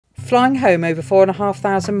Flying home over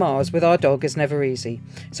 4,500 miles with our dog is never easy.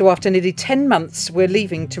 So after nearly 10 months, we're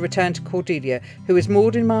leaving to return to Cordelia, who is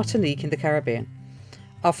moored in Martinique in the Caribbean.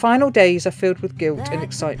 Our final days are filled with guilt and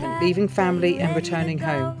excitement, leaving family and returning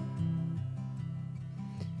home.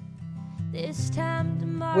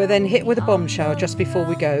 We're then hit with a bombshell just before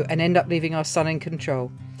we go and end up leaving our son in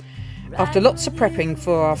control. After lots of prepping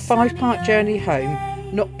for our 5-part journey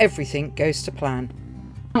home, not everything goes to plan.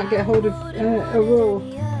 Can't get hold of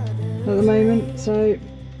Aurora at the moment, so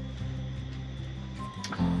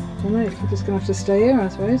I don't know, we're just going to have to stay here, I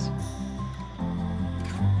suppose.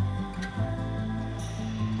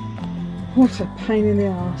 What a pain in the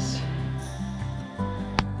arse.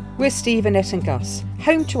 We're Steve, Annette and Gus.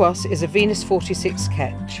 Home to us is a Venus 46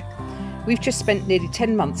 Ketch. We've just spent nearly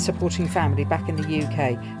 10 months supporting family back in the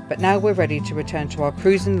UK, but now we're ready to return to our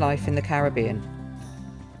cruising life in the Caribbean.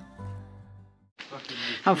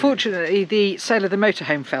 Unfortunately, the sale of the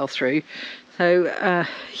motorhome fell through, so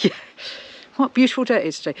yeah, what a beautiful day it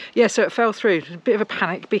is today. Yeah, so it fell through. A bit of a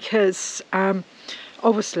panic because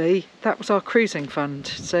obviously that was our cruising fund,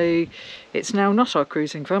 so it's now not our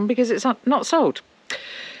cruising fund because it's not sold.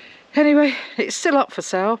 Anyway, it's still up for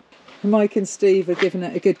sale. Mike and Steve are giving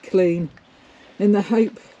it a good clean in the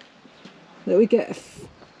hope that we get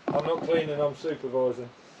I'm not cleaning, I'm supervising.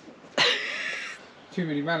 Too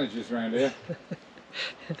many managers around here.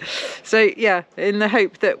 So yeah, in the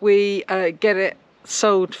hope that we get it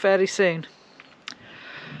sold fairly soon.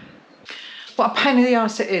 What a pain in the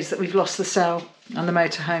arse it is that we've lost the sale on the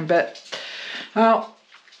motorhome, but well,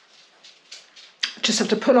 just have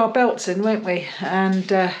to pull our belts in, won't we,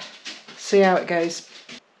 and see how it goes,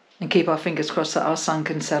 and keep our fingers crossed that our son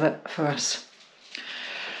can sell it for us.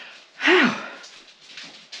 How?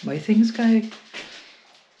 Way things go.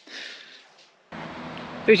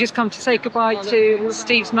 We've just come to say goodbye to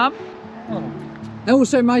Steve's mum. Oh. And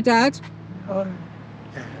also my dad. Oh.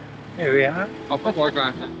 Here we are. I'll put my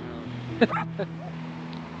glass.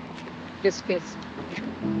 Kiss, kiss.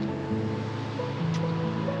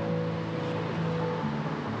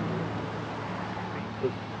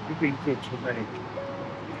 You've been good to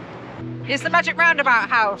me. Here's the magic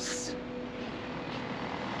roundabout house.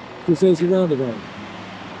 This is a roundabout.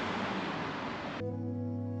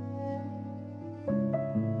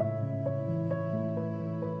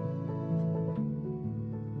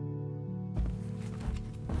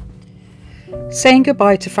 Saying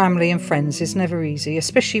goodbye to family and friends is never easy,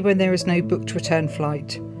 especially when there is no booked return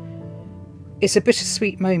flight. It's a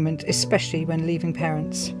bittersweet moment, especially when leaving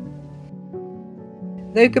parents.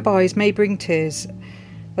 Though goodbyes may bring tears,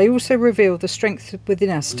 they also reveal the strength within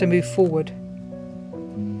us to move forward.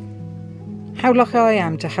 How lucky I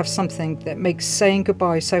am to have something that makes saying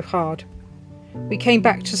goodbye so hard. We came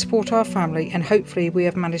back to support our family, and hopefully we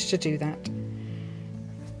have managed to do that.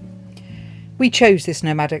 We chose this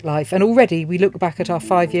nomadic life, and already we look back at our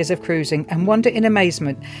 5 years of cruising and wonder in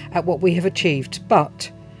amazement at what we have achieved,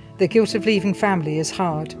 but the guilt of leaving family is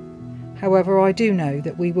hard. However, I do know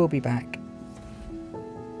that we will be back.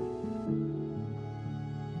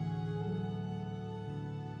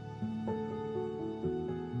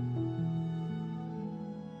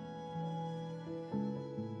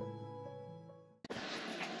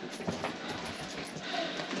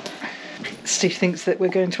 Steve thinks that we're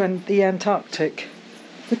going to the Antarctic.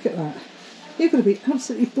 Look at that. You're going to be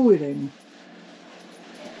absolutely boiling.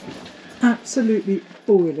 Absolutely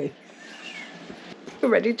boiling. We're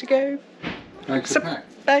ready to go. Bags are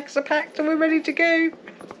packed. Bags are packed and we're ready to go.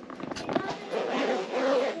 It's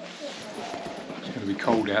going to be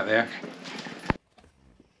cold out there.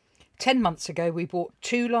 10 months ago we bought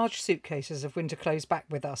 2 large suitcases of winter clothes back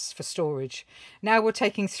with us for storage. Now we're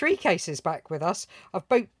taking 3 cases back with us of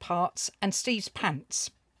boat parts and Steve's pants.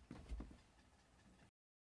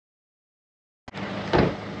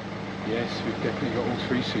 Yes, we've definitely got all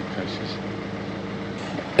 3 suitcases.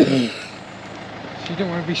 She don't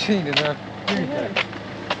want to be seen in her uniform.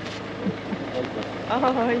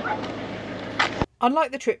 Bye.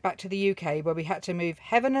 Unlike the trip back to the UK where we had to move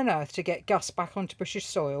heaven and earth to get Gus back onto British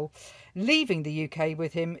soil, leaving the UK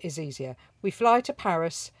with him is easier. We fly to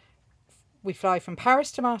Paris, we fly from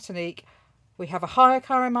Paris to Martinique, we have a hire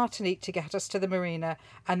car in Martinique to get us to the marina,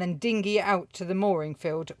 and then dinghy out to the mooring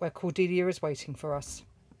field where Cordelia is waiting for us.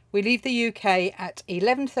 We leave the UK at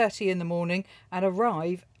 11:30 in the morning and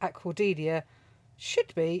arrive at Cordelia,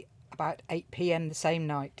 should be about 8 PM the same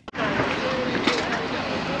night.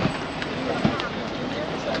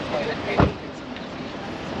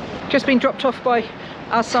 Just been dropped off by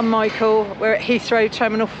our son Michael. We're at Heathrow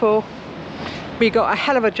Terminal 4. We got a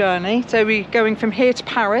hell of a journey. So we're going from here to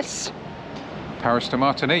Paris. Paris to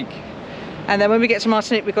Martinique. And then when we get to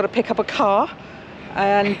Martinique, we've got to pick up a car.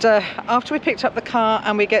 And after we picked up the car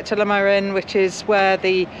and we get to MARIN, which is where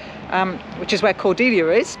Cordelia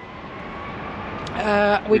is,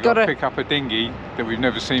 we got to pick up a dinghy that we've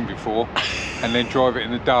never seen before, and then drive it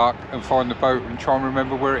in the dark and find the boat and try and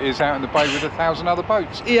remember where it is out in the bay with 1,000 other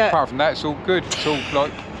boats. Yeah. Apart from that, it's all good. It's all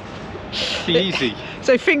like easy.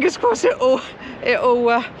 So fingers crossed it all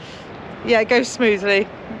goes smoothly.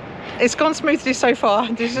 It's gone smoothly so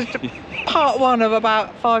far. This is part one of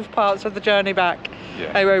about 5 parts of the journey back.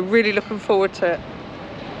 Yeah. Anyway, really looking forward to it.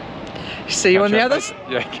 See you on the other side.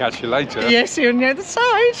 Yeah, catch you later. Yeah, see you on the other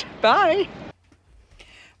side. Bye.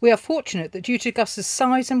 We are fortunate that due to Gus's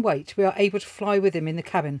size and weight, we are able to fly with him in the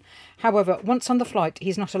cabin. However, once on the flight,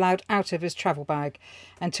 he's not allowed out of his travel bag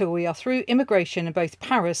until we are through immigration in both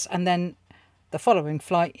Paris and then the following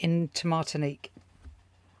flight into Martinique.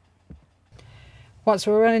 Once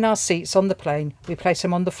we're in our seats on the plane, we place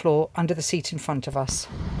him on the floor under the seat in front of us.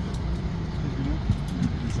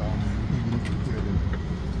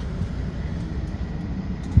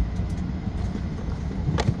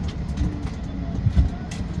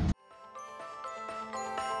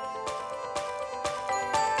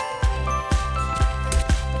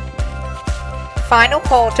 Final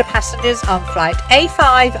call to passengers on flight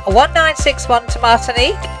A5-1961 to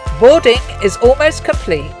Martinique. Boarding is almost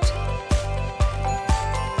complete.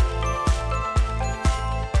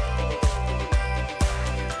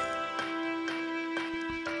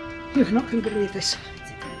 You're not going to believe this,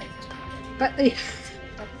 but the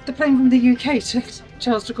plane from the UK to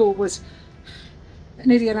Charles de Gaulle was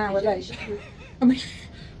nearly an hour late. And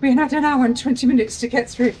we had an hour and 20 minutes to get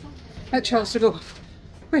through at Charles de Gaulle.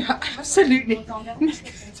 We are absolutely... We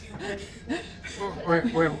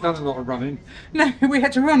haven't done a lot of running. No, we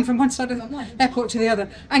had to run from one side of the airport to the other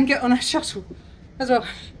and get on a shuttle as well.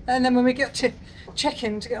 And then when we got to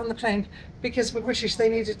check-in to get on the plane, because we're British, they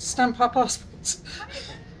needed to stamp our passports.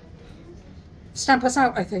 Stamp us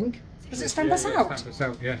out, I think. Does it stamp us out? Stamp us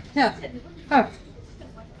out, yeah. Yeah. Oh.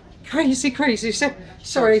 Crazy, crazy. So,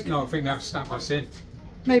 sorry. No, I think that stamp us in.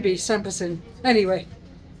 Maybe stamp us in. Anyway,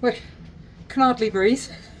 we can hardly breathe.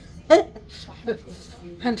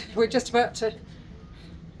 And we're just about to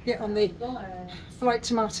get on the flight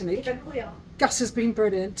to Martinique. Gus has been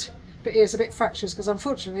brilliant, but he is a bit fractious because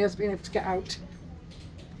unfortunately he hasn't been able to get out.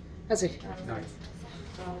 Has he? No.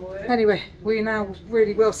 Anyway, we now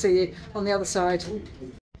really will see you on the other side.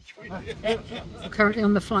 We're currently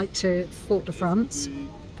on the flight to Fort-de-France.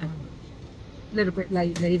 A little bit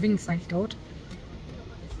late leaving, thank God.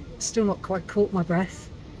 Still not quite caught my breath.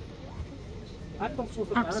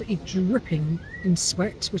 Absolutely dripping in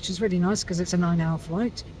sweat, which is really nice because it's a 9-hour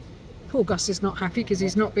flight. Poor Gus is not happy because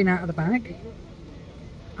he's not been out of the bag.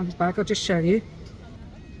 Of his bag, I'll just show you.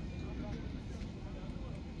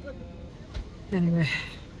 Anyway,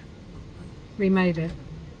 we made it.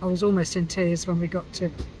 I was almost in tears when we got to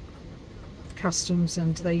customs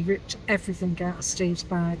and they ripped everything out of Steve's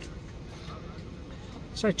bag.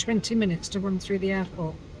 So 20 minutes to run through the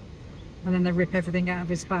airport and then they rip everything out of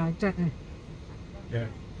his bag, don't they? Yeah,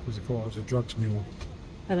 because they thought I was a drugs mule.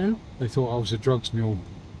 Helen? They thought I was a drugs mule.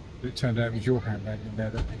 It turned out it was your handbag in there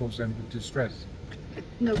that caused them distress.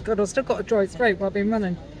 No, God, I've still got a dry throat while I've been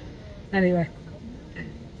running. Anyway,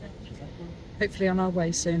 hopefully on our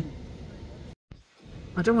way soon.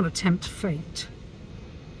 I don't want to tempt fate,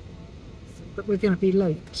 but we're going to be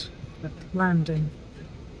late at landing,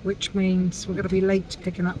 which means we're going to be late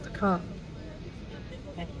picking up the car.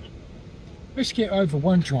 Let's get over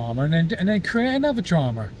one drama and then create another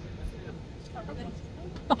drama.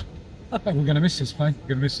 Oh, we're going to miss this plane. We're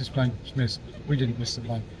going to miss this plane. We didn't miss the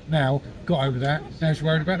plane. Now, got over that. Now she's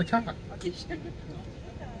worried about the car.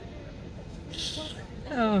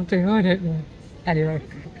 Oh dear, I don't know. Anyway,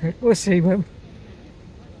 we'll see. We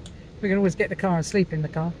can always get the car and sleep in the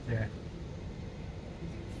car. Yeah.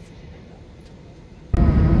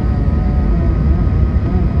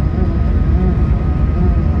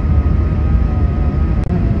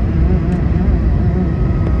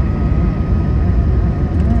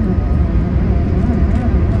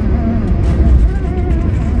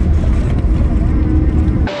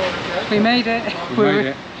 We made it.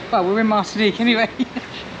 Well, we're in Martinique anyway.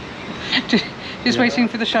 just waiting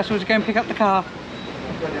for the shuttle to go and pick up the car.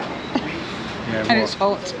 Yeah, And it's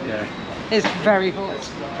hot. Yeah. It's very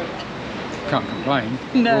hot. Can't complain.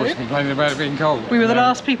 No. Always complaining about it being cold. We were the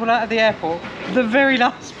last people out of the airport. The very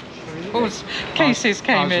last cases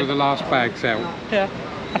came Ours in. were the last bags out. Yeah.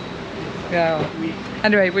 Yeah.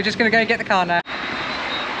 Anyway, we're just going to go and get the car now.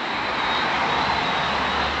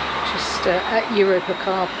 Just at Europa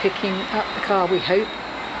Car, picking up the car, we hope.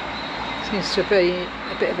 Seems to be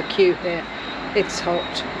a bit of a queue here. It's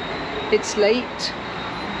hot. It's late.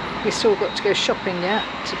 We still got to go shopping yet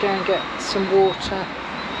to go and get some water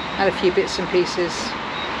and a few bits and pieces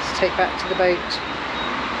to take back to the boat.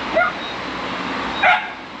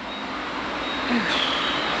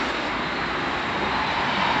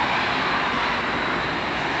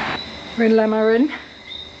 We're in MARIN.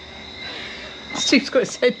 Steve's got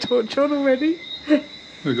his head torch on already.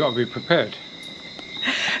 We've got to be prepared.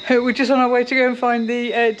 We're just on our way to go and find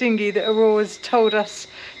the dinghy that Aurora's told us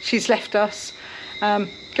she's left us.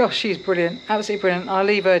 Gosh, she's brilliant, absolutely brilliant. I'll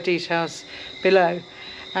leave her details below.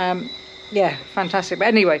 Yeah, fantastic. But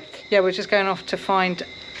anyway, yeah, we're just going off to find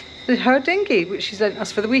her dinghy, which she's lent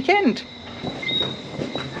us for the weekend.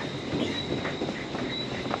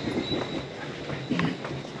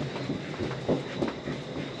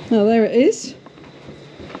 Oh, there it is.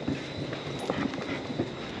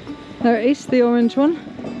 There it is, the orange one.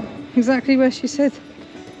 Exactly where she said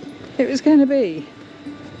it was going to be.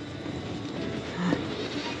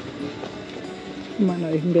 You might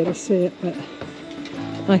not even be able to see it, but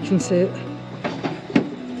I can see it.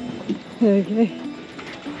 There we go.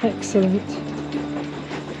 Excellent.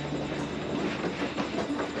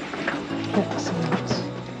 Excellent.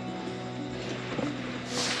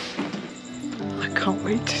 I can't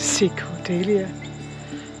wait to see Cordelia.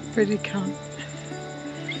 Really can't.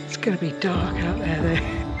 It's going to be dark out there though.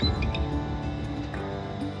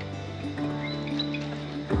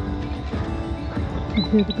 I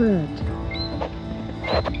hear the bird.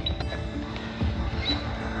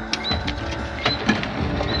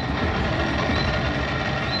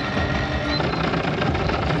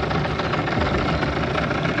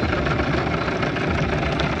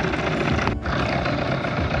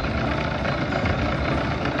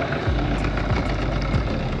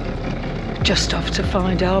 Just off to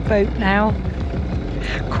find our boat now.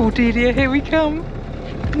 Cordelia, here we come.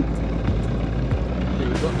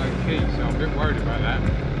 We've got no keys, so I'm a bit worried about that.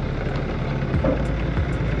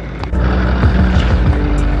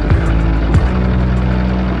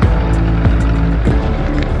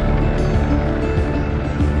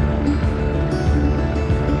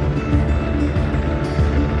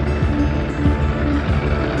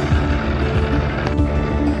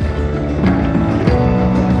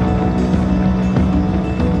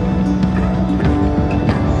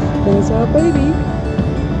 There's our baby.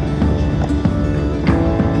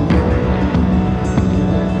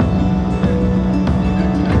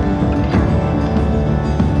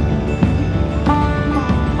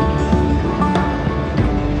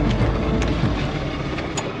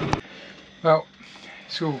 Well,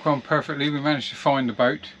 it's all gone perfectly. We managed to find the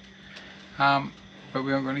boat, but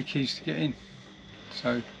we haven't got any keys to get in.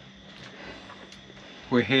 So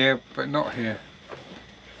we're here, but not here.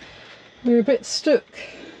 We're a bit stuck.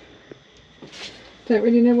 Don't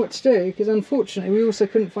really know what to do because unfortunately we also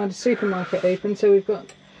couldn't find a supermarket open, so we've got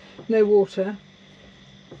no water.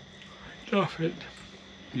 Nothing.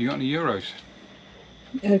 You got any euros?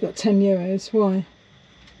 Yeah, I've got 10 euros. Why?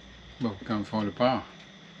 Well, go and find a bar.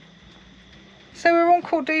 So we're on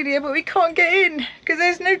Cordelia, but we can't get in because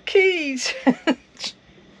there's no keys.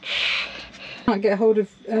 Can't get hold of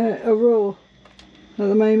Aurora at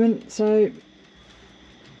the moment, so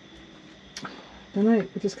I don't know.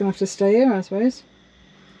 We're just gonna have to stay here, I suppose.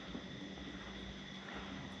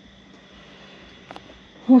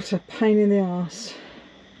 What a pain in the arse.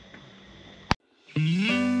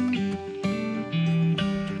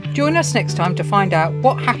 Join us next time to find out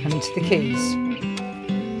what happened to the keys,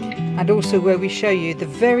 and also where we show you the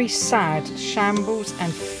very sad shambles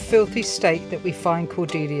and filthy state that we find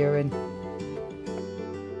Cordelia in.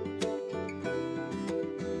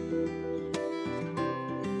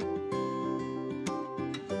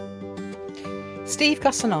 Steve,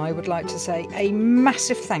 Gus and I would like to say a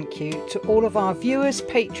massive thank you to all of our viewers,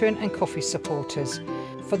 Patreon and Coffee supporters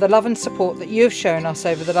for the love and support that you have shown us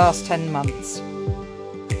over the last 10 months.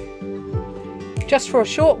 Just for a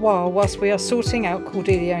short while, whilst we are sorting out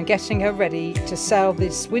Cordelia and getting her ready to sail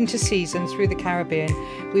this winter season through the Caribbean,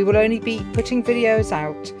 we will only be putting videos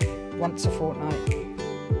out once a fortnight.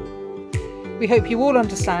 We hope you all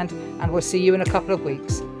understand, and we'll see you in a couple of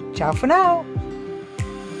weeks. Ciao for now!